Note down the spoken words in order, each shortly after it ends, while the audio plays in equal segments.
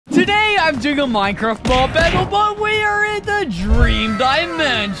I'm doing a Minecraft mob battle, but we are in the dream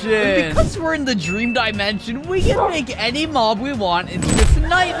dimension. And because we're in the dream dimension, we can make any mob we want into its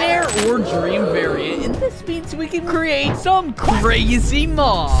nightmare or dream variant. And this means we can create some crazy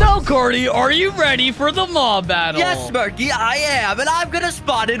mobs. So, Cardi, are you ready for the mob battle? Yes, Smirky, I am, and I'm gonna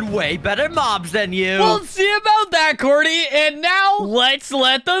spawn in way better mobs than you. We'll see about that, Cardi. And now, let's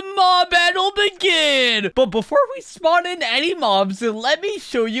let the mob battle begin. But before we spawn in any mobs, let me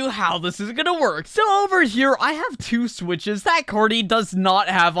show you how this is gonna work. So over here, I have two switches that Cardi does not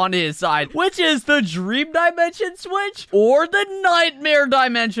have on his side, which is the dream dimension switch or the nightmare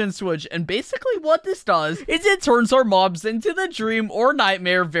dimension switch. And basically what this does is it turns our mobs into the dream or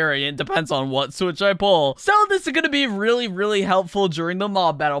nightmare variant, depends on what switch I pull. So this is gonna be really helpful during the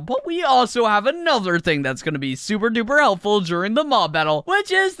mob battle. But we also have another thing that's gonna be super duper helpful during the mob battle, which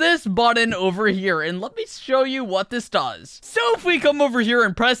is this button over here. And let me show you what this does. So if we come over here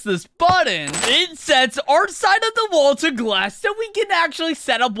and press this button, it sets our side of the wall to glass so we can actually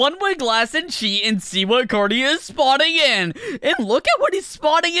set up one-way glass and cheat and see what Cardi is spawning in. And look at what he's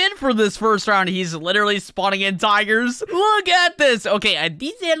spawning in for this first round. He's literally spawning in tigers. Look at this. Okay,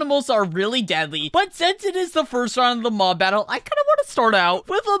 these animals are really deadly, but since it is the first round of the mob battle, I kind of want to start out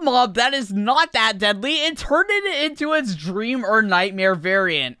with a mob that is not that deadly and turn it into its dream or nightmare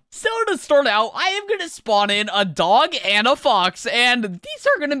variant. So to start out, I am going to spawn in a dog and a fox, and these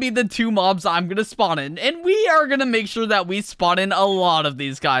are going to be the two mobs I'm going to spawn in, and we are going to make sure that we spawn in a lot of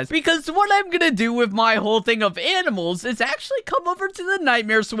these guys, because what I'm going to do with my whole thing of animals is actually come over to the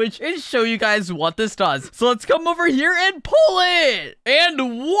nightmare switch and show you guys what this does. So let's come over here and pull it, and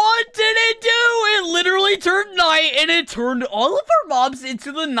what did it do? It literally turned night, and it turned all of our mobs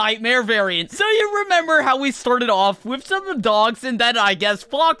into the nightmare variant. So you remember how we started off with some dogs and then I guess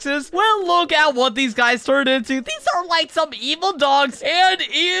foxes? Well, look at what these guys turned into. These are like some evil dogs and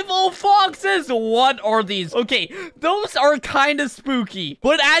evil foxes. What are these? Okay, those are kind of spooky.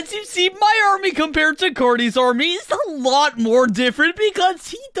 But as you see, my army compared to Cardi's army is a lot more different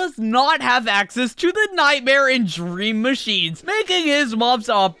because he does not have access to the nightmare and dream machines, making his mobs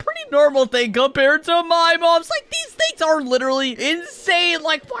a pretty normal thing compared to my mobs. Like, these things are literally insane.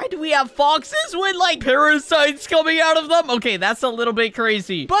 Like, why do we have foxes with like parasites coming out of them? Okay, that's a little bit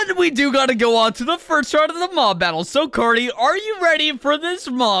crazy. But we do gotta go on to the first round of the mob battle. So, Cardi, are you ready for this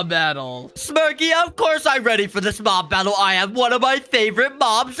mob battle? Smirky, of course I'm ready for this mob battle. I have one of my favorite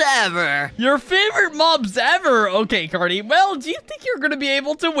mobs ever. Your favorite mobs ever? Okay, Cardi. Well, do you think you're gonna be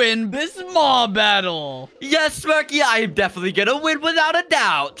able to win this mob battle? Yes, Smirky, I am definitely gonna win without a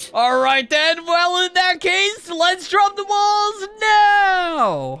doubt. Alright then, well, in that case, let's drop the walls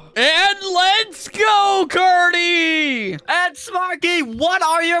now! And let's go, Cardi! And Smirky, what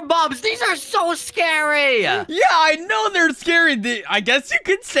are your mobs? These are so scary. Yeah, I know they're scary. I guess you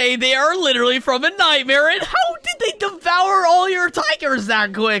could say they are literally from a nightmare. And how did they devour all your tigers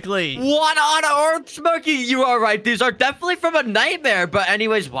that quickly? What on earth, Smirky? You are right. These are definitely from a nightmare. But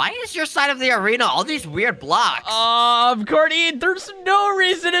anyways, why is your side of the arena all these weird blocks? Cardi, there's no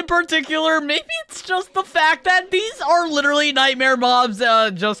reason in particular. Maybe it's just the fact that these are literally nightmare mobs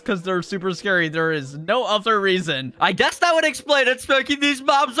just because they're super scary. There is no other reason. I guess that would explain it, Smirky. These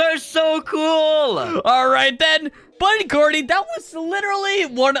mobs are so cool. All right, then. But, Cardi, that was literally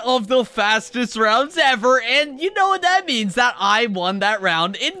one of the fastest rounds ever, and you know what that means, that I won that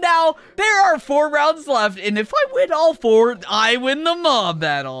round. And now, there are 4 rounds left, and if I win all 4, I win the mob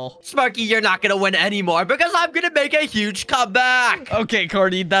battle. Smirky, you're not gonna win anymore, because I'm gonna make a huge comeback. Okay,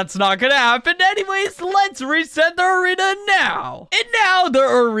 Cardi, that's not gonna happen. Anyways, let's reset the arena now. And now, the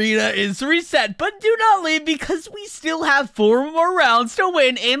arena is reset, but do not leave, because we still have 4 more rounds to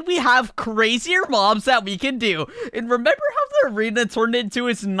win, and we have crazier mobs that we can do. And remember how the arena turned into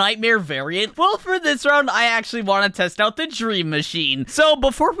its nightmare variant? Well, for this round, I actually want to test out the dream machine. So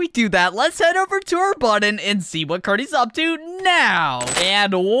before we do that, let's head over to our button and see what Cardi's up to now.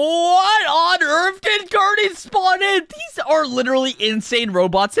 And what on earth did Cardi spawn in? These are literally insane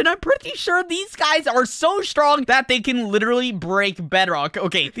robots, and I'm pretty sure these guys are so strong that they can literally break bedrock.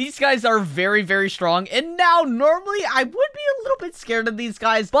 Okay, these guys are very strong, and now normally I would be a little bit scared of these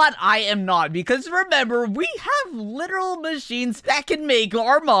guys, but I am not, because remember, we have literal machines that can make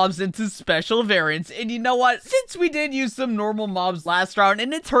our mobs into special variants. And you know what? Since we did use some normal mobs last round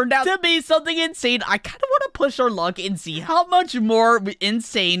and it turned out to be something insane, I kind of want to push our luck and see how much more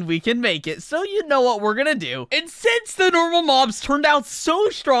insane we can make it. So you know what we're gonna do. And since the normal mobs turned out so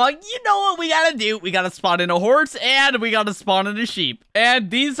strong, you know what we gotta do? We gotta spawn in a horse and we gotta spawn in a sheep. And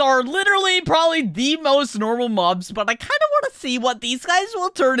these are literally probably the most normal mobs, but I kind of want to see what these guys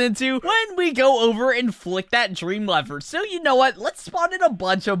will turn into when we go over and flick that dream lever. So you know what? Let's spawn in a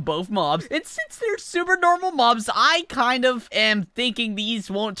bunch of both mobs. And since they're super normal mobs, I kind of am thinking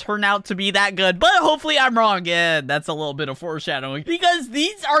these won't turn out to be that good. But hopefully I'm wrong. Yeah, that's a little bit of foreshadowing. Because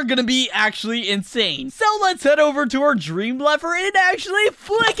these are gonna be actually insane. So let's head over to our dream lever and actually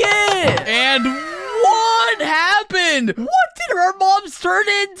flick it. And what happened? What did our mobs turn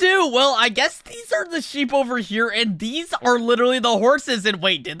into? Well, I guess these are the sheep over here, and these are literally the horses. And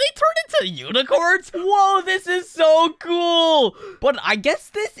wait, did they turn into unicorns? Whoa, this is so cool. But I guess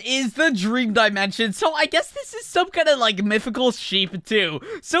this is the dream dimension, so I guess this is some kind of like mythical sheep too.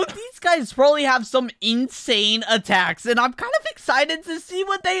 So these guys probably have some insane attacks, and I'm kind of excited to see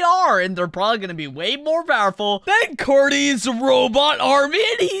what they are. And they're probably going to be way more powerful than Cardi's robot army,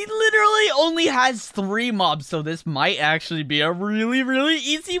 and he literally only has 3 mobs, so this might actually be a really, really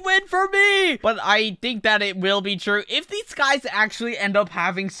easy win for me. But I think that it will be true if these guys actually end up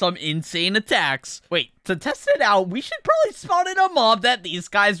having some insane attacks. Wait, to test it out, we should probably spawn in a mob that these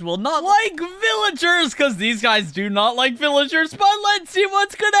guys will not like villagers, because these guys do not like villagers. But let's see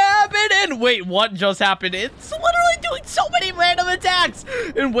what's gonna happen. And wait, what just happened? It's literally doing so many random attacks.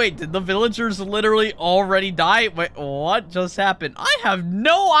 And wait, did the villagers literally already die? Wait, what just happened? I have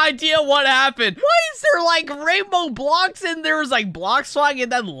no idea what happened. Why is there like rainbow blocks, and there's like blocks flying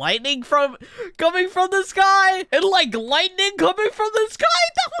and then lightning coming from the sky, and like lightning coming from the sky?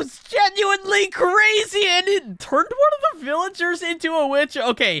 That was genuinely crazy. And it turned one of the villagers into a witch.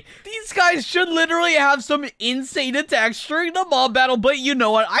 Okay, these guys should literally have some insane attacks during the mob battle, but you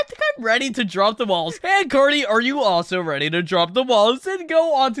know what? I think I'm ready to drop the walls. And Cardi, are you also ready to drop the walls and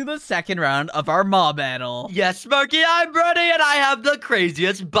go on to the second round of our mob battle? Yes, Smirky, I'm ready, and I have the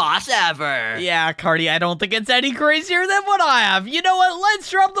craziest boss ever. Yeah, Cardi, I don't think it's any crazier than what I have. You know what? Let's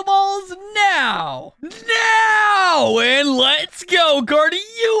drop the walls now. Now! And let's go, Cardi.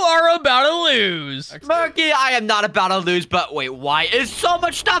 You are about to lose. Smirky, I am not about to lose, but wait, why is so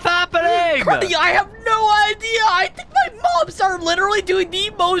much stuff happening? Cardi, I have no idea. I think my mobs are literally doing the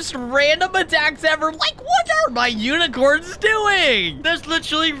most random attacks ever. Like, what are my unicorns doing? There's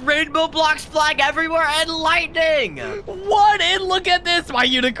literally rainbow blocks flying everywhere and lightning. What? And look at this. My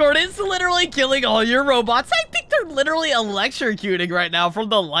unicorn is literally killing all your robots. I think they're literally electrocuting right now from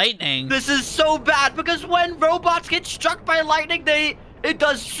the lightning. This is so bad because when robots get struck by lightning, it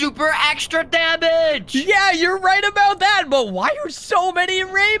does super extra damage. Yeah, you're right about that, but why are so many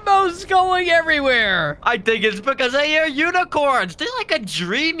rainbows going everywhere? I think it's because they are unicorns. They're like a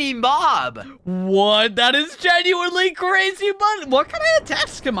dreamy mob. What? That is genuinely crazy, but what kind of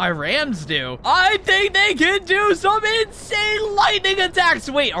attacks can my rams do? I think they can do some insane lightning attacks.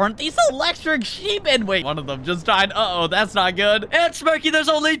 Wait, aren't these electric sheep? And wait, one of them just died. Uh-oh, that's not good. And Smirky, there's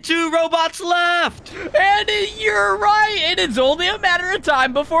only 2 robots left. And you're right, and it's only a matter of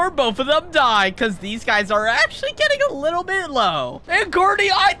time before both of them die, because these guys are actually getting a little bit low. And Cordy,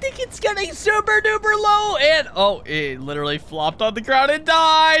 I think it's getting super duper low, and oh, it literally flopped on the ground and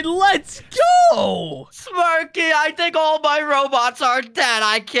died. Let's go. Smirky, I think all my robots are dead.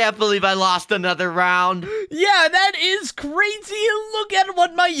 I can't believe I lost another round. Yeah, that is crazy. Look at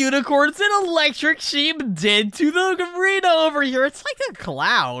what my unicorns and electric sheep did to the arena over here. It's like a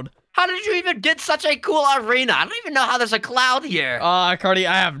cloud. How did you even get such a cool arena? I don't even know how there's a cloud here. Cardi,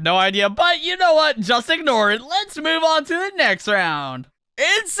 I have no idea, but you know what? Just ignore it. Let's move on to the next round.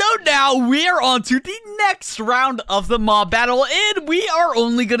 And so now we are on to the next round of the mob battle, and we are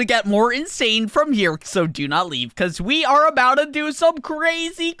only going to get more insane from here, so do not leave, because we are about to do some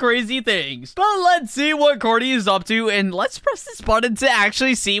crazy, crazy things. But let's see what Cardi is up to, and let's press this button to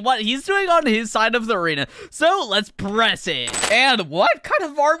actually see what he's doing on his side of the arena. So let's press it. And what kind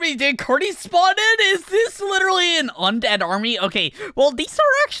of army did Cardi spawn in? Is this literally an undead army? Okay, well, these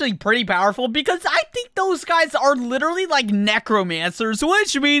are actually pretty powerful, because I think those guys are literally like necromancers,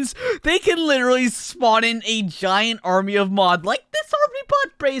 which means they can literally spawn in a giant army of mod like this army,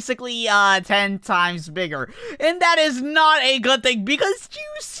 but basically 10 times bigger. And that is not a good thing, because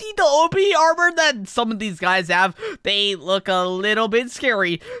you see the OP armor that some of these guys have? They look a little bit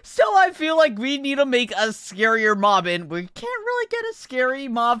scary. So I feel like we need to make a scarier mob, and we can't really get a scary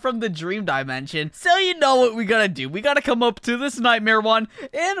mob from the dream dimension. So you know what we gotta do? We gotta come up to this nightmare one,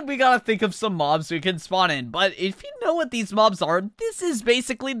 and we gotta think of some mobs we can spawn in. But if you know what these mobs are, this is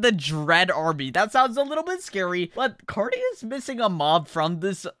basically the Dread Army. That sounds a little bit scary, but Cardi is missing a mob from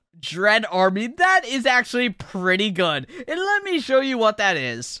this Dread Army that is actually pretty good. And let me show you what that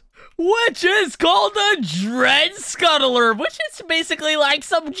is. which is called the Dread Scuttler, which is basically like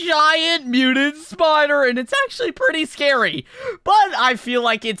some giant mutant spider, and it's actually pretty scary. But I feel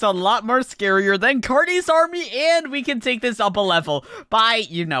like it's a lot more scarier than Cardi's army, and we can take this up a level by,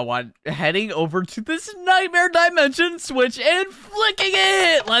 you know what, heading over to this Nightmare Dimension switch and flicking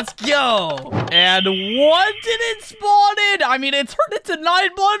it. Let's go. And what did it spawn in? I mean, it turned into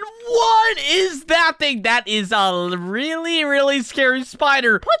 9-1. What is that thing? That is a really, really scary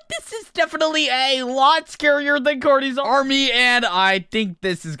spider. But this is definitely a lot scarier than Cardi's army, and I think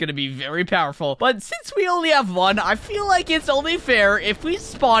this is going to be very powerful. But since we only have one, I feel like it's only fair if we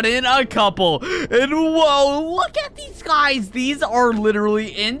spawn in a couple. And whoa, look at these guys. These are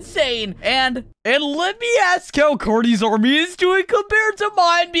literally insane. And let me ask how Cardi's army is doing compared to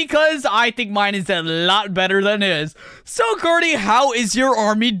mine, because I think mine is a lot better than his. So, Cardi, how is your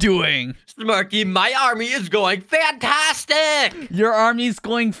army doing? Smirky, my army is going fantastic! Your army's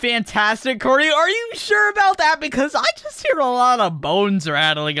going fantastic, Cardi? Are you sure about that? Because I just hear a lot of bones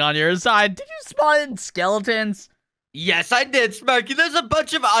rattling on your side. Did you spawn in skeletons? Yes, I did, Smirky. There's a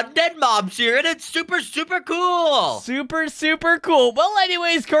bunch of undead mobs here, and it's super, super cool. Super, super cool. Well,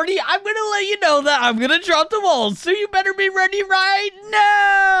 anyways, Cardi, I'm going to let you know that I'm going to drop the walls, so you better be ready right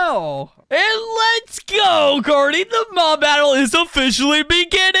now. And let's go, Cardi. The mob battle is officially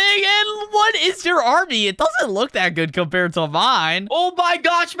beginning. And what is your army? It doesn't look that good compared to mine. Oh my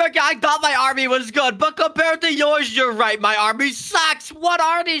gosh, Smirky, I thought my army was good, but compared to yours, you're right. My army sucks. What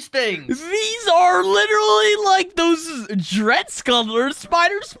are these things? These are literally like those Dread Scuttler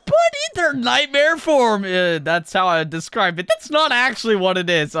spiders, but in their nightmare form. That's how I describe it. That's not actually what it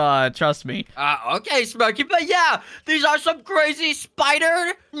is. Trust me. Okay, Smirky, but yeah, these are some crazy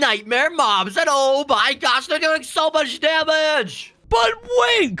spider nightmare mobs, and oh my gosh, they're doing so much damage. But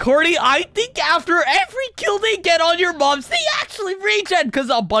wait, Cardi, I think after every kill they get on your mobs, they actually regen, because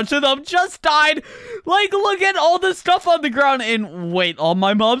a bunch of them just died. Like, look at all the stuff on the ground, and wait, all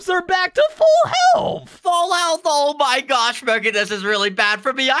my mobs are back to full health. Full health, oh my gosh, Smirky, this is really bad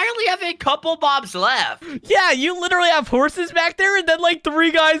for me. I only have a couple mobs left. Yeah, you literally have horses back there, and then like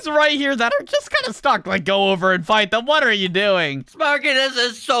 3 guys right here that are just kind of stuck. Like, go over and fight them. What are you doing? Smirky, this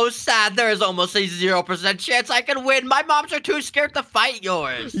is so sad. There is almost a 0% chance I can win. My mobs are too scared to fight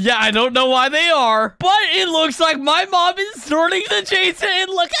yours. Yeah, I don't know why they are, but it looks like my mob is starting to chase it, and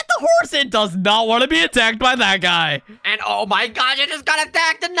look at the horse. It does not want to be attacked by that guy. And oh my gosh, it just got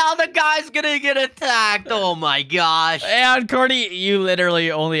attacked, and now the guy's gonna get attacked. Oh my gosh. And Cardi, you literally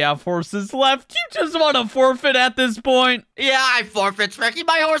only have horses left. You just want to forfeit at this point. Yeah, I forfeit, Smirky.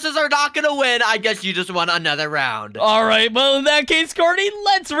 My horses are not gonna win. I guess you just want another round. All right, well, in that case, Cardi,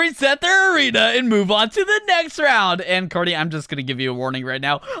 let's reset their arena and move on to the next round. And Cardi, I'm just gonna give you a warning right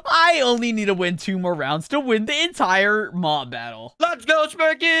now. I only need to win 2 more rounds to win the entire mob battle. Let's go,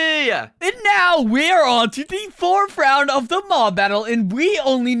 Smirky! And now we are on to the 4th round of the mob battle, and we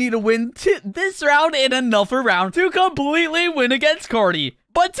only need to win this round and another round to completely win against Cardi.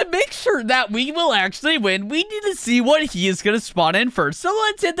 But to make sure that we will actually win, we need to see what he is going to spawn in first. So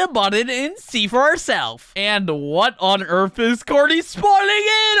let's hit the button and see for ourselves. And what on earth is Cardi spawning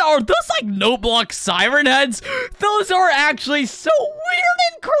in? Are those like note block siren heads? Those are actually so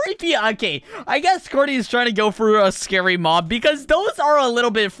weird and creepy. Okay, I guess Cardi is trying to go for a scary mob because those are a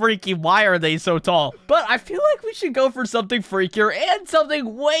little bit freaky. Why are they so tall? But I feel like we should go for something freakier and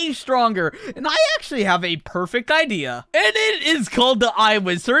something way stronger. And I actually have a perfect idea. And it is called the Eye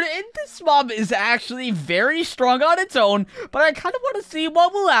Wizard, and this mob is actually very strong on its own, but I kind of want to see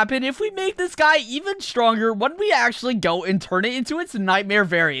what will happen if we make this guy even stronger when we actually go and turn it into its nightmare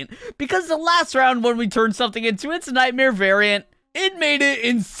variant, because the last round when we turned something into its nightmare variant, it made it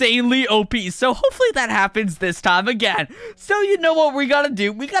insanely OP, so hopefully that happens this time again. So you know what we gotta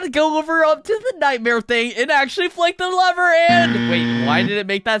do? We gotta go over up to the nightmare thing and actually flick the lever and... Wait, why did it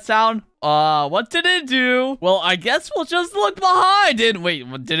make that sound? What did it do? Well, I guess we'll just look behind it. Wait,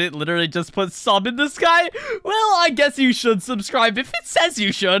 did it literally just put sub in the sky? Well, I guess you should subscribe if it says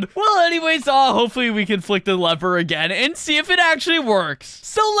you should. Well, anyways, hopefully we can flick the lever again and see if it actually works.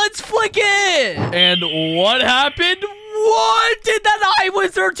 So let's flick it. And what happened? What did that Eye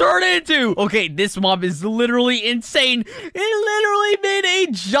Wizard turn into? Okay, this mob is literally insane. It literally made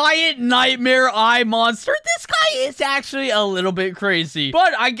a giant nightmare eye monster. This guy is actually a little bit crazy.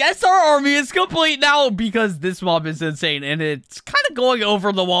 But I guess our army is complete now because this mob is insane. And it's kind of going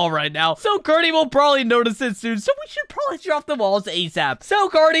over the wall right now. So Cardi will probably notice it soon. So we should probably drop the walls ASAP. So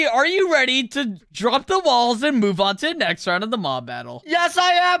Cardi, are you ready to drop the walls and move on to the next round of the mob battle? Yes,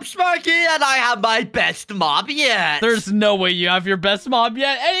 I am, Smirky, and I have my best mob yet. There's no way you have your best mob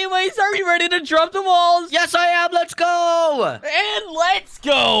yet. Anyways, are you ready to drop the walls? Yes, I am. Let's go. And let's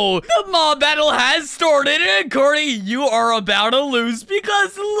go. The mob battle has started, and Cardi, you are about to lose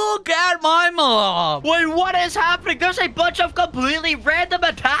because look at my mob. Wait, what is happening? There's a bunch of completely random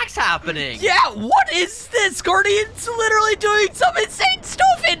attacks happening. Yeah, what is this, Cardi? It's literally doing some insane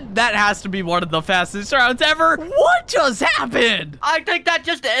stuff, and that has to be one of the fastest rounds ever. What just happened? I think that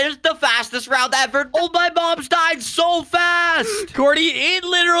just is the fastest round ever. All my mobs died so fast. Cardi, it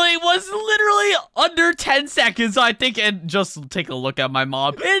literally was under 10 seconds, I think, and just take a look at my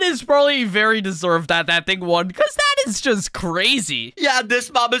mob. It is probably very deserved that that thing won, because that is just crazy. Yeah,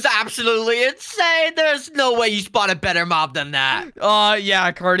 this mob is absolutely insane. There's no way you spawn a better mob than that.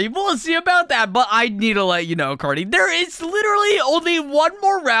 Yeah, Cardi, we'll see about that, but I need to let you know, Cardi, there is literally only one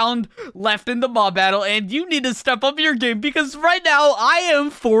more round left in the mob battle, and you need to step up your game, because right now, I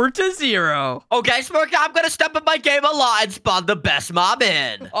am 4-0. Okay, Smirky, I'm gonna step up my game a lot and spawn the best mob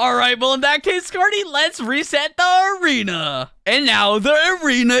in. Alright, well, in that case, Cardi, let's reset the arena. And now the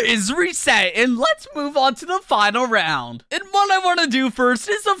arena is reset, and let's move on to the final round. And what I want to do first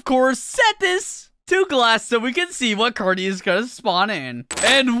is, of course, set this to glass so we can see what Cardi is gonna spawn in.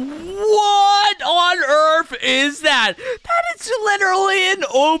 And what on earth is that? That is literally an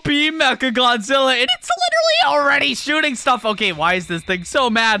OP Mecha Godzilla, and it's literally already shooting stuff. Okay, why is this thing so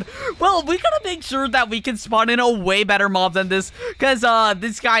mad? Well, we gotta make sure that we can spawn in a way better mob than this, because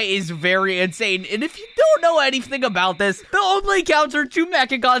this guy is very insane. And if you don't know anything about this, the only counter to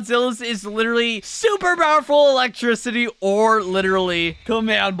Mecha Godzillas is literally super powerful electricity or literally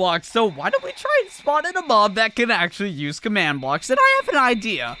command blocks. So why don't we try and spawn in a mob that can actually use command blocks? And I have an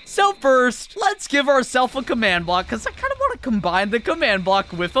idea. So first, let's give ourselves a command block, because I kind of want to combine the command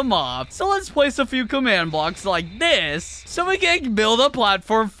block with a mob. So let's place a few command blocks like this, so we can build a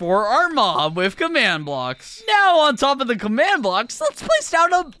platform for our mob with command blocks. Now on top of the command blocks, let's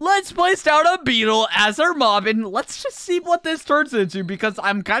place down a beetle as our mob, and let's just see what this turns into, because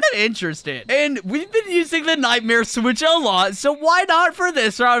I'm kind of interested. And we've been using the nightmare switch a lot, so why not for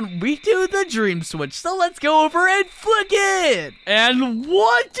this round we do the dream switch? So let's go over and flick it. And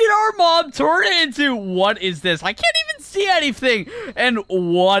what did our mob turn into? What is this? I can't even see anything. And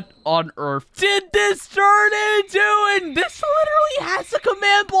what on earth did this turn into? And this literally has a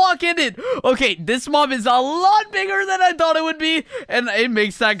command block in it. Okay, this mob is a lot bigger than I thought it would be, and it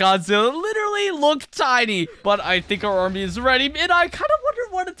makes that Godzilla literally look tiny. But I think our army is ready, and I kind of wonder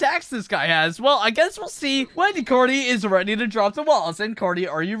what attacks this guy has. Well, I guess we'll see when Cardi is ready to drop the walls. And Cardi,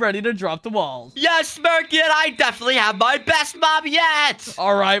 are you ready to drop the walls? Yes, Smirky, and I definitely have my best mob yet.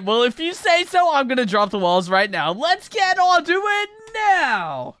 All right, well, if you say so, I'm gonna drop the walls right now. Let's get on to it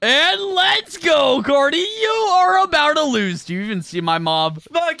now. And let's go, Cardi. You are about to lose. Do you even see my mob?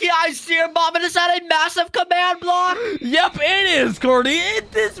 Smirky, I see your mob, and is that a massive command block? Yep, it is, Cardi.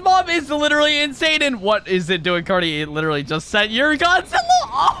 This mob is literally insane. And what is it doing, Cardi? It literally just sent your Godzilla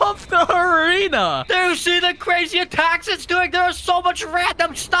off the arena. Do you see the crazy attacks it's doing? There is so much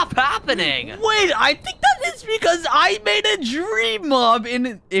random stuff happening. Wait, I think that is because I made a dream mob,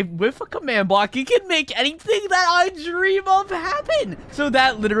 and with a command block, you can make anything that I dream of happen. So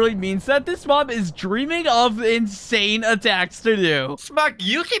that literally means that this mob is dreaming of insane attacks to do. Smirk,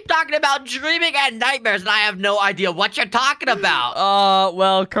 you keep talking about dreaming and nightmares, and I have no idea what you're talking about.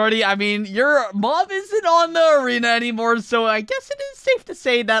 Well, Cardi, I mean, your mob isn't on the arena anymore, so I guess it is safe to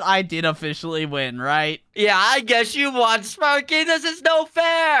say that I did officially win, right? Yeah, I guess you won, Smirky. This is no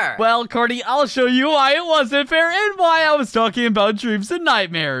fair. Well, Cardi, I'll show you why it wasn't fair and why I was talking about dreams and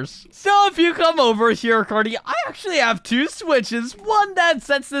nightmares. So if you come over here, Cardi, I actually have two switches. One that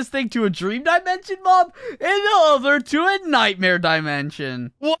sets this thing to a dream dimension mob, and the other to a nightmare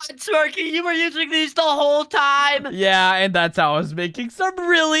dimension. What, Smirky? You were using these the whole time? Yeah, and that's how I was making some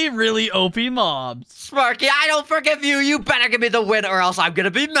really, really OP mobs. Smirky, I don't forgive you. You better give me the win or else I'm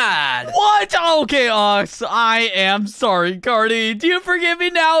gonna be mad. What? Okay, I am sorry, Cardi. Do you forgive me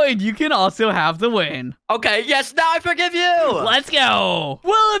now? And you can also have the win. Okay, yes, now I forgive you. Let's go.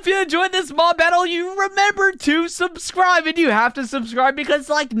 Well, if you enjoyed this mob battle, you remember to subscribe. And you have to subscribe because,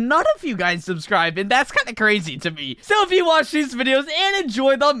 like, none of you guys subscribe. And that's kind of crazy to me. So if you watch these videos and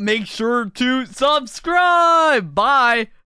enjoy them, make sure to subscribe. Bye.